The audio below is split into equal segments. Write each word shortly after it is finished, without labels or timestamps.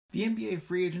The NBA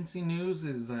free agency news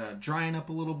is drying up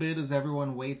a little bit as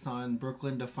everyone waits on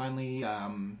Brooklyn to finally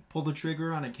pull the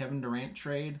trigger on a Kevin Durant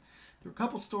trade. There were a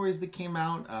couple stories that came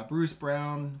out. Bruce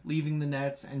Brown leaving the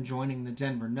Nets and joining the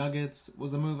Denver Nuggets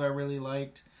was a move I really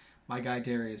liked. My guy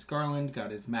Darius Garland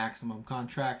got his maximum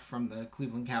contract from the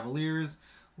Cleveland Cavaliers,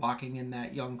 locking in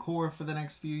that young core for the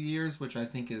next few years, which I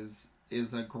think is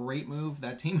a great move.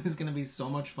 That team is going to be so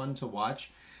much fun to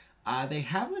watch. They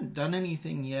haven't done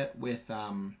anything yet with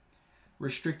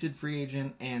restricted free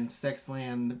agent and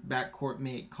Sexland backcourt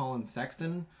mate Colin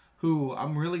Sexton, who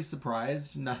I'm really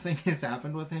surprised nothing has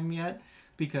happened with him yet,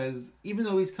 because even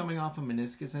though he's coming off a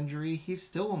meniscus injury, he's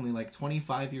still only like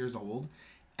 25 years old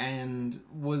and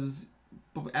was,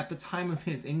 at the time of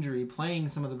his injury, playing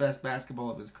some of the best basketball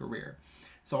of his career.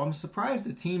 So I'm surprised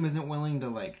the team isn't willing to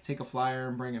like take a flyer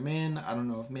and bring him in. I don't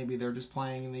know if maybe they're just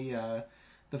playing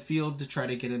the field to try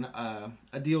to get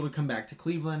a deal to come back to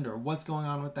Cleveland, or what's going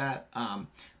on with that.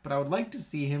 But I would like to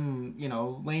see him,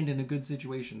 land in a good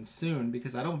situation soon,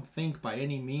 because I don't think by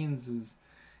any means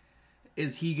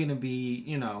is he going to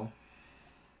be,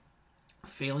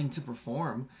 failing to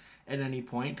perform at any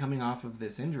point coming off of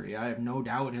this injury. I have no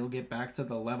doubt he'll get back to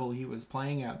the level he was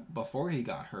playing at before he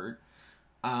got hurt.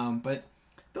 But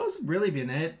those have really been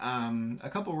it. A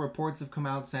couple reports have come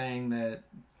out saying that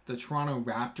the Toronto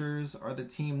Raptors are the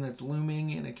team that's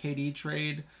looming in a KD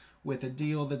trade, with a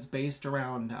deal that's based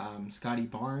around Scotty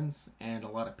Barnes and a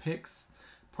lot of picks.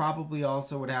 Probably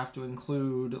also would have to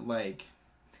include like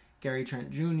Gary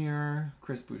Trent Jr.,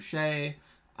 Chris Boucher,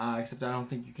 except I don't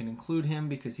think you can include him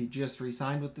because he just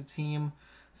re-signed with the team.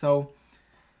 So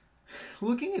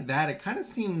looking at that, it kind of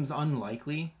seems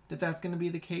unlikely that that's going to be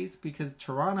the case, because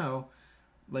Toronto,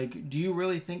 do you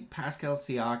really think Pascal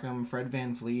Siakam, Fred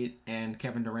VanVleet, and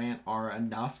Kevin Durant are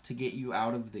enough to get you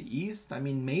out of the East? I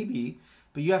mean, maybe,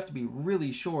 but you have to be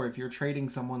really sure if you're trading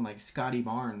someone like Scotty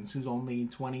Barnes, who's only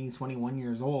 20, 21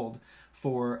 years old,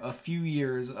 for a few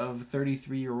years of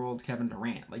 33-year-old Kevin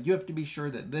Durant. You have to be sure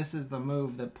that this is the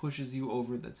move that pushes you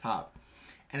over the top.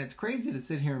 And it's crazy to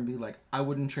sit here and be like, I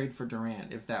wouldn't trade for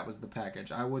Durant if that was the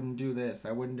package. I wouldn't do this.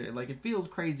 I wouldn't do it. It feels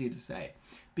crazy to say,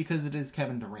 because it is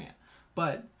Kevin Durant.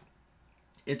 But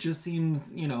it just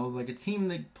seems, like a team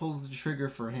that pulls the trigger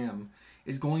for him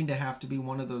is going to have to be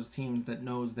one of those teams that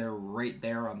knows they're right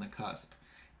there on the cusp.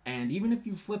 And even if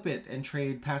you flip it and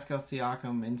trade Pascal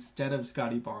Siakam instead of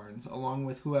Scotty Barnes, along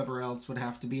with whoever else would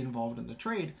have to be involved in the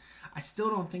trade, I still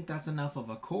don't think that's enough of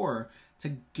a core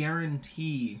to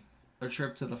guarantee a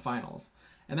trip to the finals.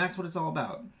 And that's what it's all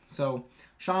about. So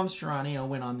Shams Charania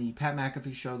went on the Pat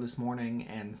McAfee show this morning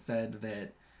and said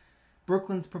that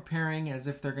Brooklyn's preparing as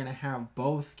if they're going to have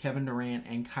both Kevin Durant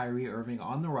and Kyrie Irving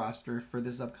on the roster for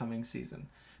this upcoming season.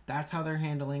 That's how they're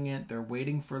handling it. They're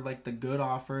waiting for the good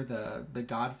offer, the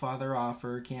Godfather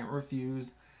offer, can't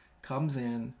refuse, comes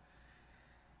in.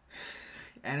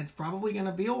 And it's probably going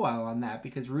to be a while on that,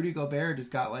 because Rudy Gobert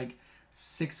just got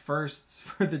 6 firsts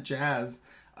for the Jazz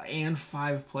and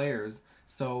 5 players.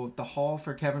 So the haul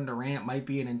for Kevin Durant might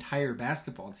be an entire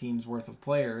basketball team's worth of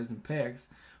players and picks.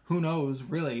 Who knows,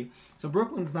 really? So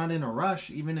Brooklyn's not in a rush,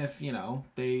 even if,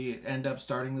 they end up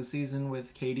starting the season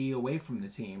with KD away from the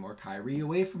team or Kyrie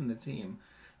away from the team.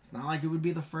 It's not like it would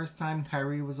be the first time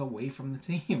Kyrie was away from the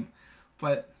team.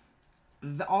 But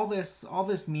all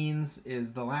this means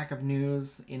is the lack of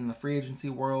news in the free agency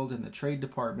world, in the trade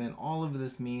department. All of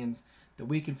this means that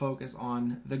we can focus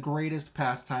on the greatest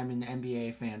pastime in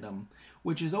NBA fandom,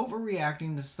 which is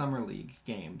overreacting to Summer League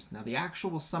games. Now, the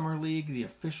actual Summer League, the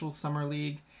official Summer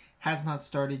League, has not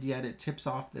started yet. It tips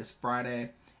off this Friday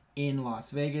in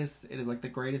Las Vegas. It is the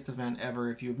greatest event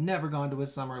ever. If you've never gone to a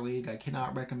Summer League, I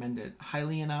cannot recommend it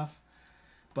highly enough.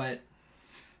 But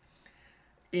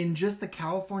in just the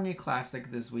California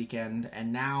Classic this weekend,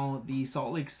 and now the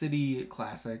Salt Lake City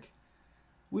Classic,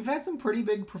 we've had some pretty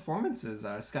big performances.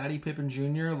 Scottie Pippen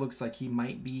Jr. looks like he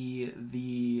might be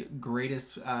the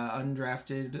greatest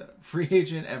undrafted free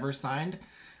agent ever signed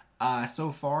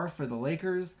so far for the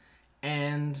Lakers.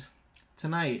 And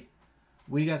tonight,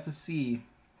 we got to see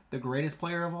the greatest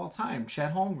player of all time,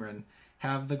 Chet Holmgren,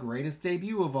 have the greatest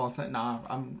debut of all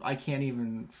time. I can't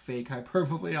even fake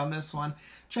hyperbole on this one.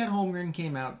 Chet Holmgren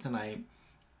came out tonight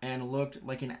and looked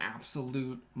like an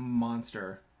absolute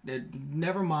monster.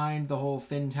 Never mind the whole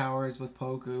thin towers with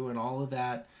Poku and all of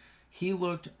that. He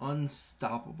looked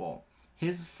unstoppable.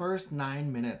 His first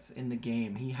 9 minutes in the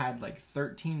game, he had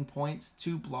 13 points,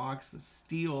 2 blocks, a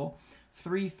steal,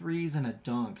 3 threes, and a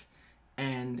dunk.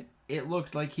 And it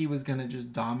looked like he was going to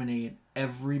just dominate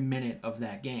every minute of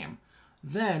that game.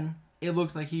 Then it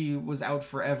looked like he was out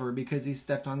forever because he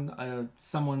stepped on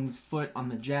someone's foot on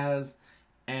the Jazz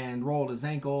and rolled his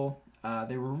ankle.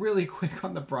 They were really quick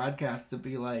on the broadcast to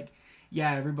be like,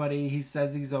 yeah, everybody, he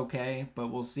says he's okay, but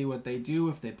we'll see what they do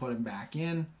if they put him back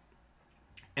in.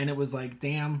 And it was like,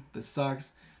 damn, this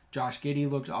sucks. Josh Giddey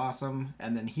looked awesome,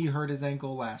 and then he hurt his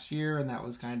ankle last year, and that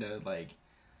was kind of like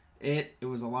it. It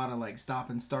was a lot of like stop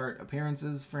and start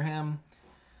appearances for him.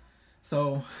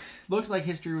 So, looked like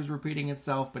history was repeating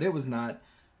itself, but it was not.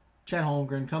 Chet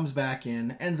Holmgren comes back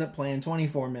in, ends up playing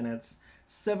 24 minutes,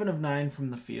 7 of 9 from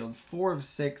the field, 4 of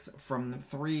 6 from the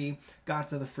 3, got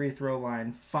to the free throw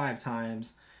line 5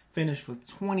 times, finished with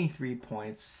 23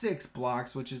 points, 6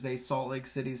 blocks, which is a Salt Lake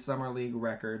City Summer League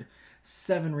record,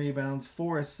 7 rebounds,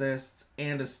 4 assists,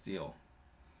 and a steal.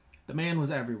 The man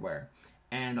was everywhere.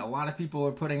 And a lot of people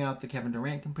are putting out the Kevin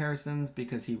Durant comparisons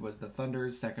because he was the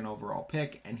Thunder's 2nd overall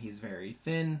pick, and he's very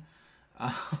thin.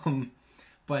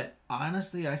 But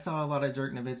honestly, I saw a lot of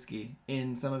Dirk Nowitzki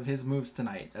in some of his moves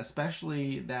tonight,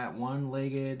 especially that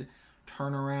one-legged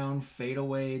turnaround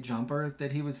fadeaway jumper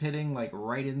that he was hitting like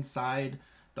right inside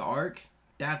the arc.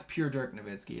 That's pure Dirk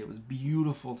Nowitzki. It was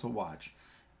beautiful to watch.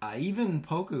 Even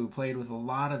Poku played with a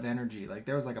lot of energy. Like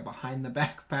there was like a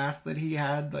behind-the-back pass that he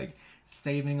had, like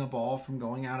saving a ball from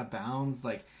going out of bounds.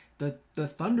 Like the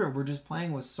Thunder were just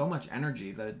playing with so much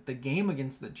energy. The game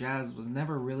against the Jazz was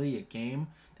never really a game.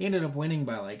 They ended up winning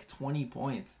by like 20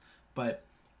 points, but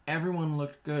everyone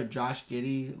looked good. Josh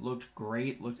Giddey looked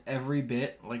great, looked every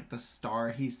bit like the star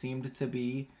he seemed to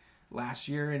be last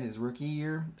year in his rookie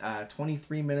year.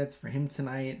 23 minutes for him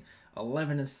tonight,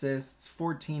 11 assists,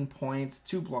 14 points,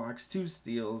 2 blocks, 2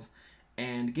 steals,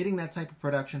 and getting that type of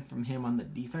production from him on the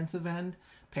defensive end,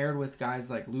 paired with guys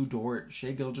like Lou Dort,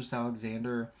 Shai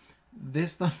Gilgeous-Alexander,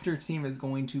 this Thunder team is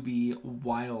going to be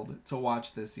wild to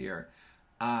watch this year.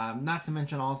 Not to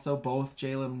mention also both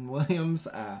Jalen Williams.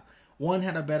 One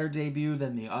had a better debut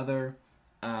than the other.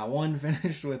 One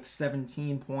finished with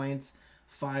 17 points,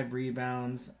 5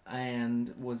 rebounds,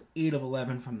 and was 8 of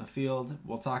 11 from the field.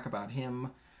 We'll talk about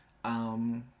him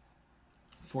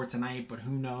for tonight, but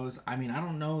who knows? I mean, I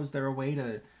don't know. Is there a way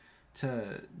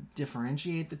to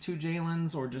differentiate the two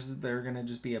Jalens, or just they're going to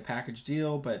just be a package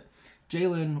deal? But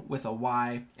Jalen with a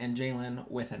Y and Jalen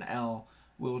with an L.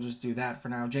 We'll just do that for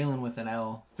now. Jalen with an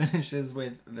L finishes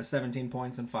with the 17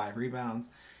 points and 5 rebounds.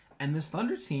 And this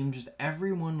Thunder team, just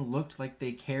everyone looked like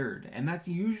they cared. And that's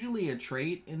usually a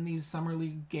trait in these Summer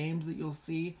League games that you'll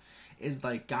see, is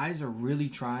like guys are really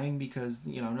trying because,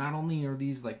 you know, not only are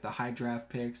these like the high draft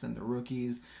picks and the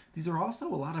rookies, these are also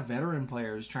a lot of veteran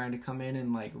players trying to come in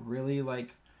and like really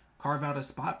like carve out a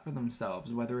spot for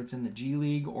themselves, whether it's in the G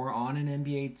League or on an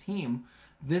NBA team.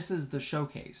 This is the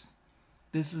showcase.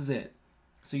 This is it.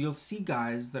 So you'll see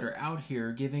guys that are out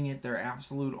here giving it their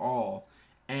absolute all,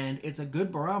 and it's a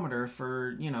good barometer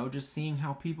for, you know, just seeing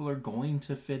how people are going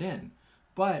to fit in.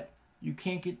 But you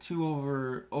can't get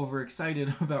too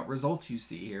overexcited about results you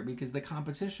see here because the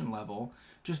competition level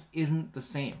just isn't the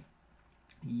same.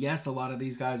 Yes, a lot of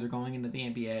these guys are going into the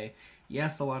NBA.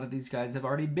 Yes, a lot of these guys have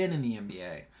already been in the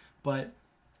NBA. But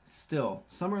still,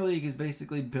 Summer League is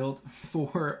basically built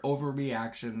for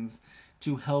overreactions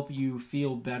to help you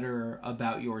feel better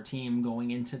about your team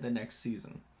going into the next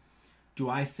season. Do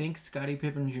I think Scottie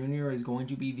Pippen Jr. is going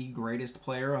to be the greatest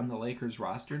player on the Lakers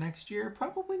roster next year?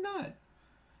 Probably not.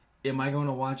 Am I going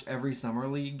to watch every Summer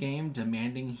League game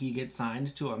demanding he get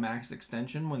signed to a max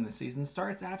extension when the season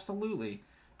starts? Absolutely.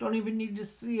 Don't even need to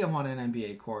see him on an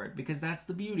NBA court because that's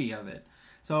the beauty of it.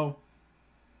 So,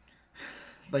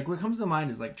 like, what comes to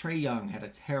mind is like Trae Young had a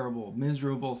terrible,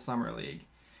 miserable Summer League.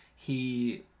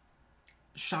 He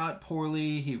shot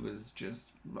poorly. He was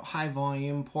just high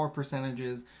volume, poor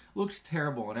percentages, looked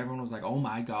terrible, and everyone was like, oh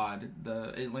my god,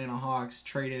 the Atlanta Hawks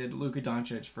traded Luka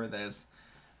Doncic for this.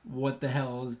 What the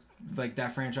hell is, like,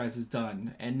 that franchise is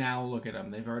done. And now look at them.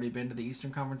 They've already been to the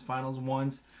Eastern Conference Finals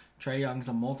once. Trae Young's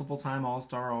a multiple-time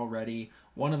All-Star already.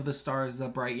 One of the stars, the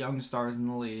bright young stars in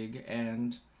the league,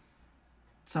 and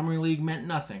Summer League meant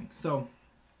nothing. So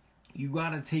you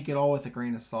gotta take it all with a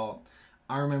grain of salt.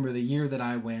 I remember the year that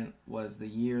I went was the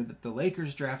year that the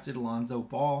Lakers drafted Lonzo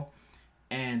Ball,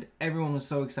 and everyone was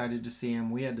so excited to see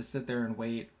him. We had to sit there and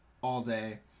wait all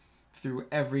day through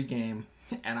every game,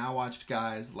 and I watched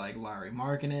guys like Larry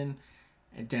Markkinen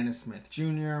and Dennis Smith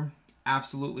Jr.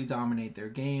 absolutely dominate their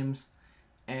games,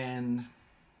 and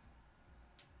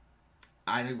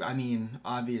I mean,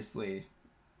 obviously,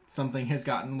 something has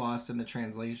gotten lost in the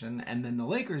translation, and then the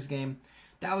Lakers game,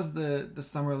 that was the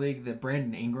Summer League that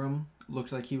Brandon Ingram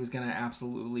looked like he was going to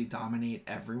absolutely dominate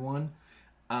everyone.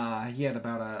 He had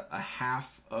about a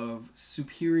half of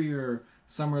superior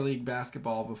Summer League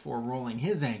basketball before rolling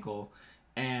his ankle,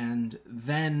 And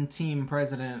then team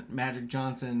president Magic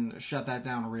Johnson shut that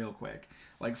down real quick.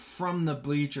 Like, from the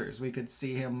bleachers, we could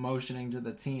see him motioning to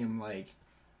the team, like,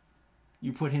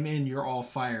 you put him in, you're all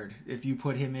fired if you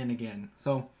put him in again.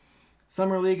 So,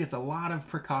 Summer League, it's a lot of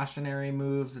precautionary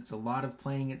moves. It's a lot of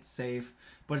playing it safe.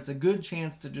 But it's a good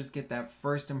chance to just get that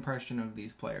first impression of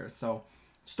these players. So,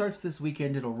 starts this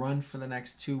weekend. It'll run for the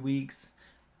next 2 weeks.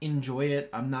 Enjoy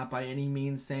it. I'm not by any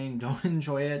means saying don't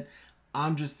enjoy it.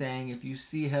 I'm just saying if you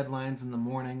see headlines in the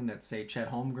morning that say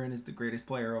Chet Holmgren is the greatest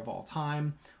player of all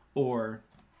time, or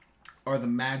are the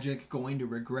Magic going to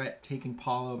regret taking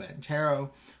Paolo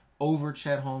Banchero over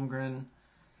Chet Holmgren,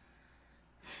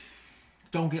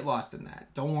 don't get lost in that.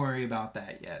 Don't worry about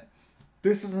that yet.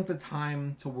 This isn't the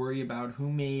time to worry about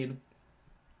who made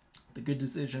the good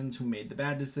decisions, who made the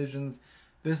bad decisions.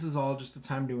 This is all just a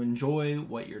time to enjoy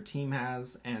what your team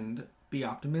has and be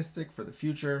optimistic for the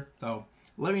future. So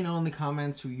let me know in the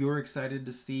comments who you're excited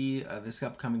to see this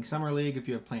upcoming Summer League, if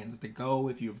you have plans to go,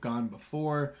 if you've gone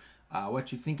before,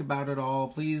 what you think about it all.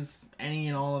 Please, any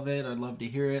and all of it, I'd love to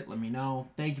hear it. Let me know.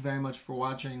 Thank you very much for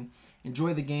watching.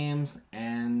 Enjoy the games,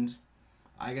 and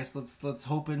I guess let's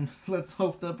hope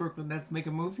the Brooklyn Nets make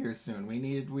a move here soon. We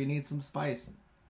need some spice.